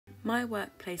My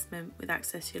work placement with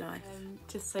Access Your Life.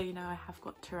 Just so you know, I have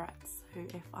got Tourette's, so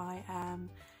if I am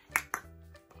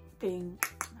being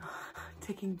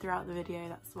ticking throughout the video,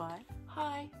 that's why.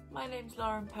 Hi, my name's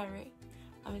Lauren Perry.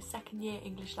 I'm a second year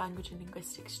English language and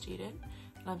linguistics student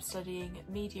and I'm studying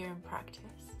media and practice.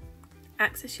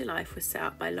 Access Your Life was set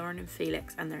up by Lauren and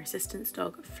Felix and their assistant's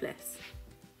dog, Fliss.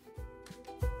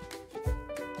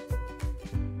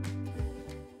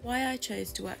 Why I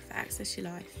chose to work for Access Your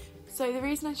Life. So the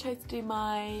reason I chose to do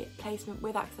my placement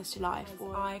with Access Your Life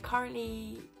was I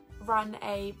currently run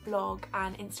a blog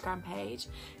and Instagram page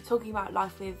talking about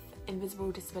life with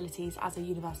invisible disabilities as a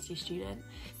university student.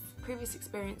 Previous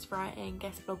experience writing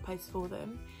guest blog posts for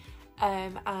them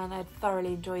and I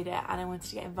thoroughly enjoyed it and I wanted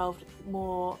to get involved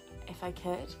more if I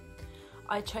could.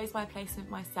 I chose my placement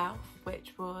myself,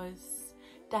 which was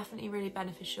definitely really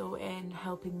beneficial in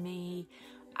helping me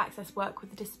access work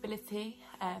with a disability.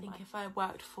 I think if I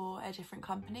worked for a different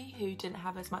company who didn't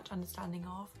have as much understanding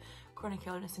of chronic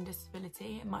illness and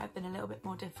disability, it might have been a little bit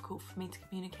more difficult for me to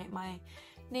communicate my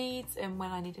needs and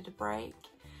when I needed a break.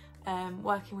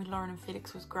 Working with Lauren and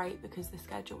Felix was great because the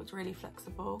schedule was really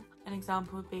flexible. An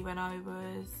example would be when I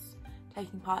was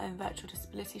taking part in a virtual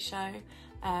disability show.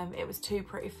 It was 2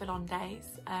 pretty full-on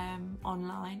days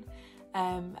online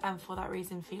and for that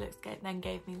reason Felix then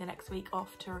gave me the next week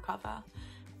off to recover.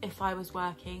 If I was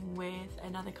working with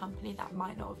another company, that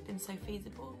might not have been so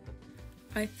feasible.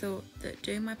 I thought that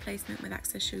doing my placement with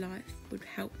Access Your Life would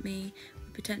help me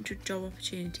with potential job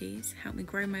opportunities, help me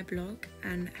grow my blog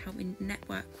and help me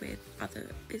network with other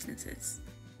businesses.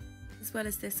 As well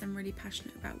as this, I'm really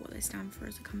passionate about what they stand for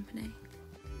as a company.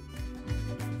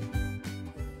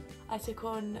 I took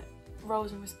on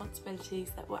roles and responsibilities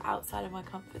that were outside of my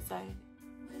comfort zone.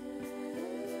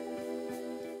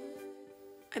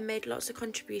 I made lots of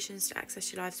contributions to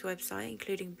Access Your Life's website,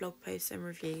 including blog posts and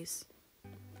reviews.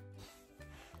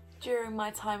 During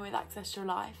my time with Access Your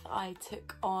Life, I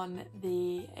took on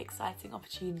the exciting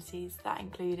opportunities that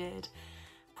included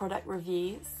product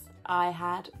reviews. I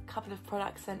had a couple of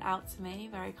products sent out to me,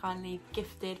 very kindly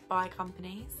gifted by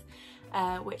companies,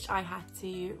 which I had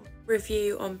to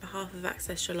review on behalf of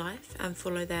Access Your Life and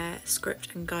follow their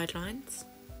script and guidelines.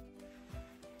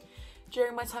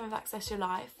 During my time with Access Your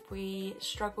Life, we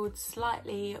struggled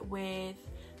slightly with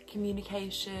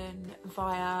communication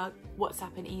via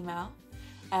WhatsApp and email.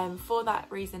 For that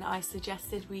reason, I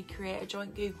suggested we create a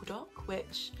joint Google Doc,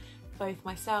 which both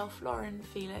myself, Lauren,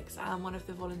 Felix and one of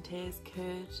the volunteers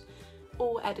could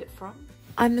all edit from.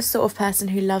 I'm the sort of person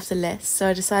who loves a list, so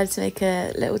I decided to make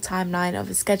a little timeline of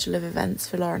a schedule of events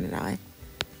for Lauren and I.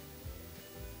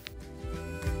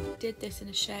 Did this in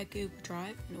a shared Google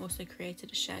Drive and also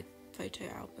created a shared photo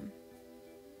album.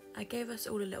 I gave us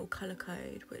all a little colour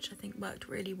code, which I think worked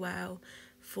really well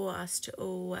for us to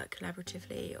all work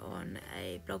collaboratively on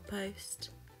a blog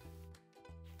post.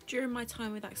 During my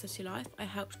time with Access Your Life, I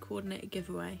helped coordinate a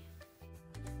giveaway.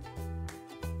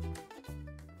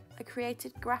 I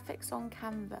created graphics on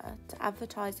Canva to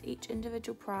advertise each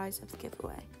individual prize of the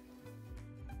giveaway.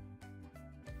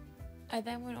 I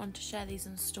then went on to share these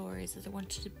on stories as I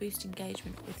wanted to boost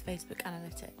engagement with Facebook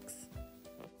analytics.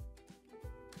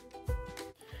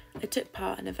 I took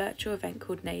part in a virtual event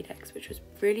called NADEX, which was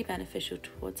really beneficial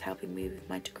towards helping me with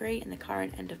my degree in the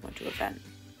current end of module event.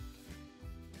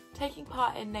 Taking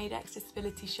part in NADEX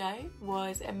Disability Show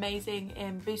was amazing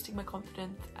in boosting my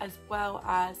confidence as well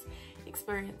as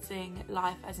experiencing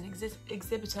life as an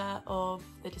exhibitor of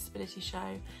the disability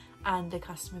show and a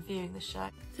customer viewing the show.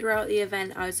 Throughout the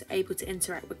event I was able to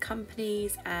interact with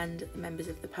companies and members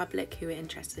of the public who were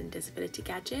interested in disability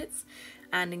gadgets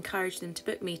and encourage them to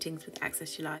book meetings with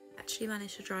Access Your Life. I actually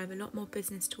managed to drive a lot more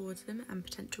business towards them and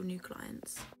potential new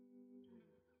clients.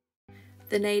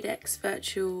 The NADEX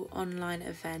virtual online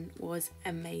event was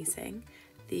amazing.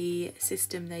 The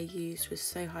system they used was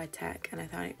so high tech and I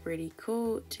found it really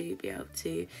cool to be able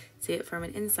to see it from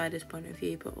an insider's point of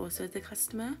view but also the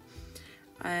customer.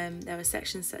 There were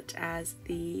sections such as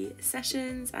the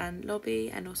sessions and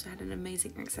lobby and also had an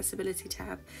amazing accessibility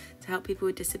tab to help people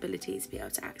with disabilities be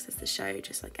able to access the show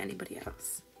just like anybody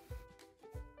else.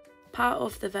 Part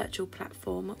of the virtual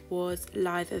platform was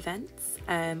live events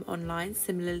online,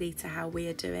 similarly to how we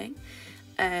are doing.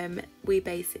 We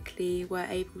basically were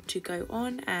able to go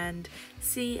on and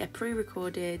see a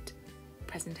pre-recorded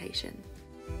presentation.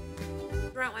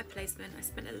 Throughout my placement, I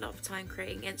spent a lot of time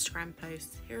creating Instagram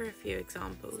posts. Here are a few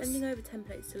examples. Sending over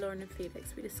templates to Lauren and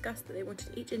Felix, we discussed that they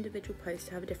wanted each individual post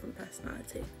to have a different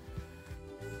personality.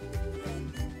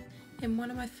 In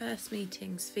one of my first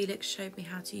meetings, Felix showed me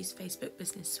how to use Facebook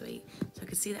Business Suite so I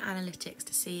could see the analytics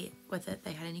to see whether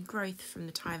they had any growth from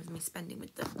the time of me spending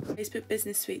with them. Facebook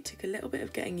Business Suite took a little bit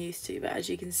of getting used to, but as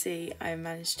you can see, I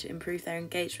managed to improve their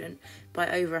engagement by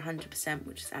over 100%,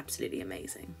 which is absolutely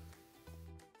amazing.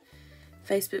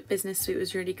 Facebook Business Suite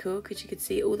was really cool because you could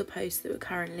see all the posts that were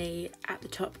currently at the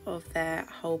top of their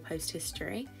whole post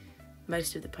history.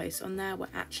 Most of the posts on there were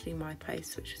actually my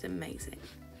posts, which was amazing.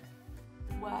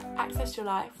 Access Your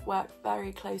Life worked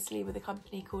very closely with a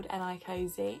company called NI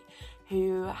Cozy,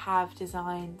 who have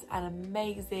designed an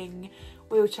amazing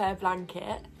wheelchair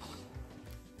blanket.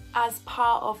 As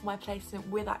part of my placement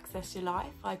with Access Your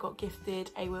Life, I got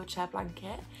gifted a wheelchair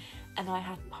blanket, and I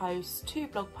had to post 2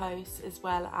 blog posts as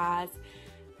well as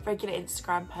regular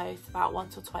Instagram posts about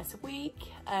once or twice a week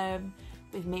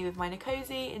with me with my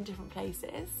Cozy in different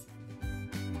places.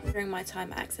 During my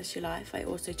time at Access Your Life, I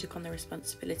also took on the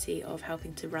responsibility of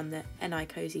helping to run the NI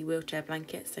Cozy Wheelchair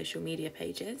Blanket social media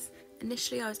pages.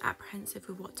 Initially I was apprehensive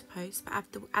with what to post, but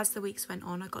as the weeks went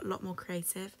on I got a lot more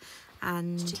creative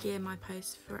and to gear my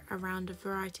posts for around a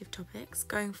variety of topics.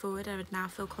 Going forward, I would now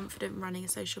feel confident running a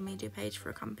social media page for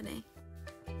a company.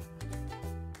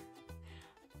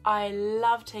 I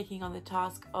love taking on the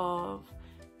task of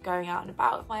going out and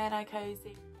about with my NI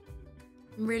Cozy.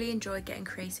 Really enjoyed getting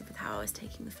creative with how I was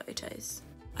taking the photos.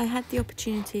 I had the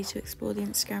opportunity to explore the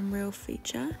Instagram Reel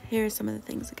feature. Here are some of the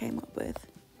things I came up with.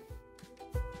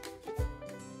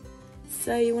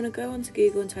 So you want to go onto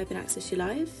Google and type in Access Your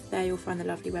Life. There you'll find the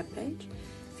lovely webpage.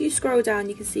 If you scroll down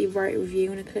you can see write a review.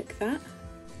 You want to click that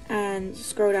and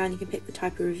scroll down, you can pick the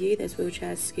type of review. There's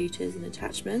wheelchairs, scooters and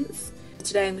attachments.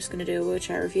 Today I'm just going to do a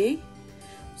wheelchair review.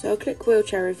 So I'll click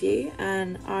wheelchair review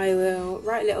and I will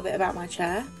write a little bit about my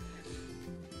chair.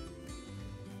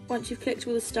 Once you've clicked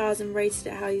all the stars and rated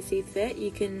it how you see fit, you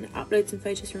can upload some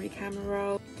photos from your camera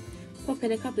roll, pop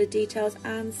in a couple of details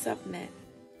and submit.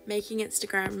 Making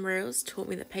Instagram Reels taught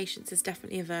me that patience is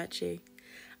definitely a virtue.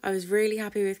 I was really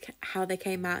happy with how they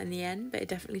came out in the end, but it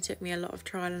definitely took me a lot of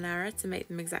trial and error to make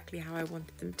them exactly how I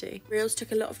wanted them to. Reels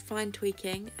took a lot of fine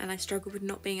tweaking and I struggled with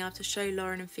not being able to show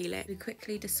Lauren and Felix. We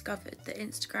quickly discovered that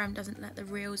Instagram doesn't let the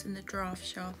Reels and the draft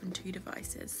show up on 2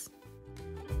 devices.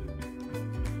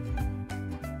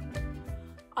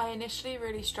 I initially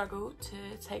really struggled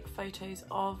to take photos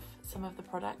of some of the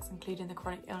products, including the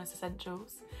chronic illness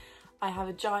essentials. I have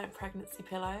a giant pregnancy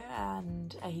pillow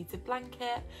and a heated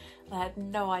blanket, and I had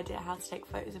no idea how to take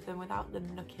photos of them without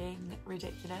them looking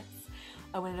ridiculous.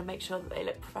 I wanted to make sure that they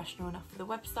looked professional enough for the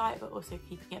website, but also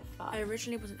keeping it fun. I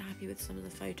originally wasn't happy with some of the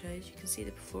photos. You can see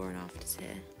the before and afters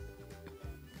here.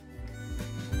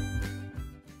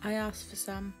 I asked for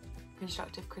some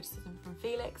constructive criticism from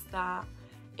Felix that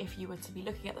if you were to be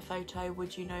looking at the photo,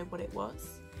 would you know what it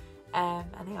was? And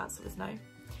the answer was no.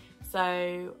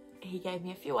 So he gave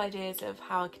me a few ideas of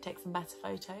how I could take some better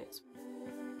photos.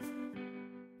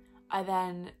 I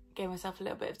then gave myself a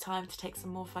little bit of time to take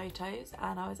some more photos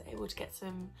and I was able to get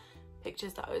some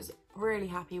pictures that I was really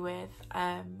happy with,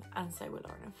 and so were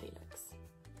Lauren and Felix.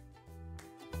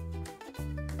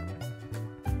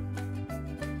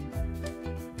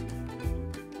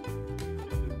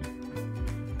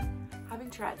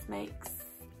 Tourette's makes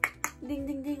ding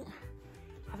ding ding.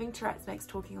 Having Tourette's makes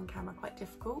talking on camera quite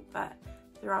difficult, but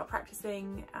throughout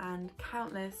practicing and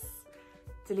countless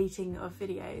deleting of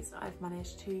videos, I've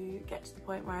managed to get to the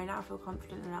point where I now feel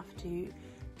confident enough to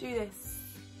do this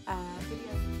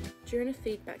video. During a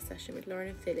feedback session with Lauren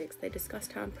and Felix, they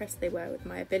discussed how impressed they were with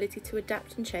my ability to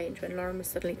adapt and change when Lauren was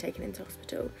suddenly taken into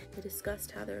hospital. They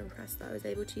discussed how they were impressed that I was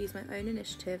able to use my own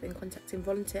initiative in contacting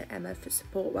volunteer Emma for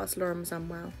support whilst Lauren was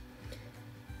unwell.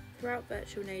 Throughout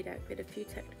virtual NAIDAC, we had a few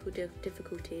technical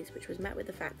difficulties, which was met with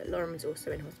the fact that Lauren was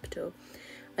also in hospital.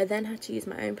 I then had to use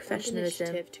my own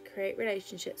professionalism to create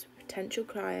relationships with potential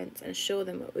clients and assure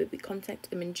them that we would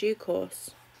contact them in due course.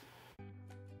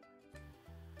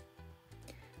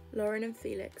 Lauren and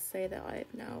Felix say that I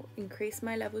have now increased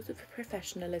my levels of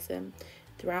professionalism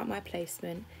throughout my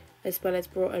placement, as well as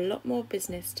brought a lot more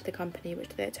business to the company, which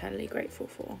they're eternally grateful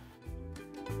for.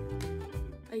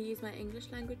 I use my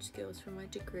English language skills from my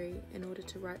degree in order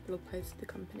to write blog posts for the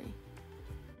company.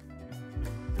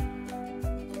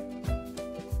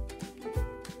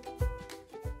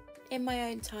 In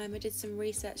my own time, I did some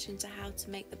research into how to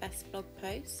make the best blog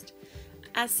post.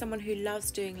 As someone who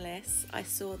loves doing lists, I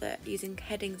saw that using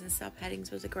headings and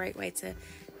subheadings was a great way to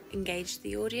engage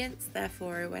the audience,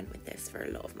 therefore I went with this for a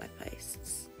lot of my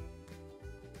posts.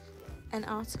 An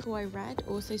article I read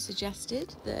also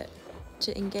suggested that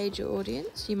to engage your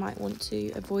audience, you might want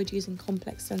to avoid using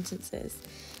complex sentences.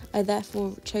 I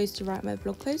therefore chose to write my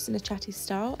blog posts in a chatty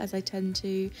style, as I tend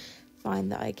to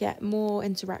find that I get more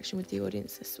interaction with the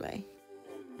audience this way.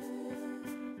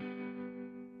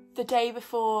 The day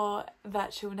before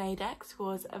Virtual NAIDEX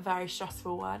was a very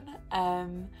stressful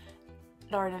one.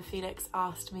 Lauren and Felix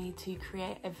asked me to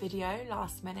create a video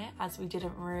last minute, as we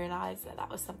didn't realise that that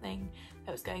was something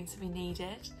that was going to be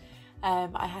needed.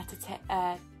 I had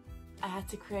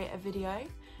to create a video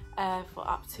for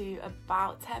up to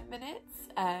about 10 minutes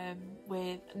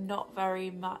with not very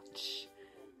much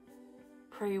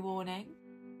pre-warning.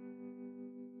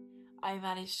 I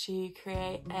managed to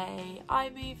create a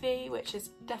iMovie, which has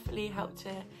definitely helped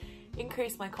to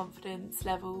increase my confidence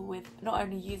level with not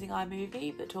only using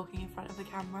iMovie but talking in front of the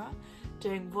camera,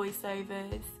 doing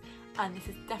voiceovers, and this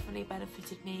has definitely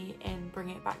benefited me in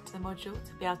bringing it back to the module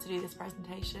to be able to do this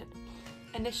presentation.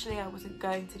 Initially I wasn't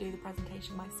going to do the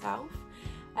presentation myself.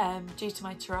 Due to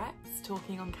my Tourette's,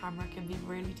 talking on camera can be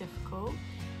really difficult,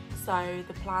 so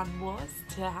the plan was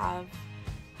to have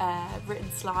written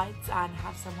slides and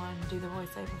have someone do the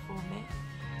voiceover for me.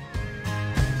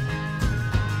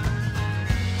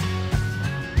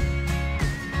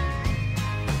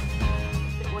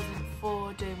 If it wasn't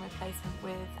for doing my placement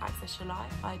with Access Your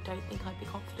Life, I don't think I'd be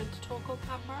confident to talk on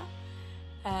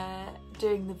camera.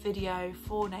 Doing the video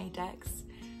for NAIDEX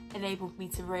enabled me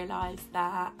to realise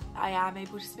that I am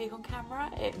able to speak on camera.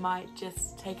 It might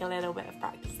just take a little bit of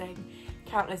practising,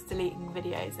 countless deleting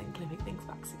videos and clipping things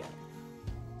back together.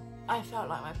 I felt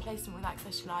like my placement with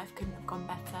Access Your Life couldn't have gone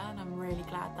better, and I'm really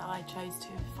glad that I chose to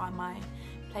find my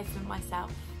placement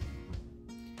myself.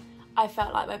 I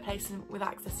felt like my placement with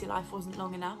Access Your Life wasn't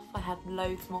long enough. I had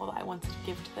loads more that I wanted to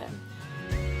give to them.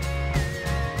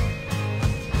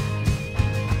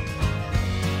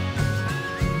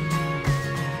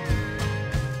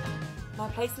 My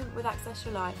placement with Access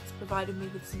Your Life has provided me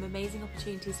with some amazing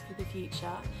opportunities for the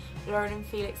future. Lauren and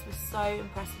Felix were so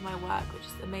impressed with my work, which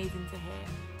is amazing to hear.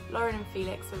 Lauren and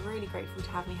Felix are really grateful to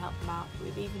have me help them out.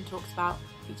 We've even talked about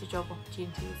future job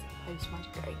opportunities post my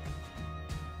degree.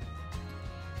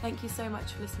 Thank you so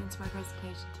much for listening to my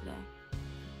presentation today.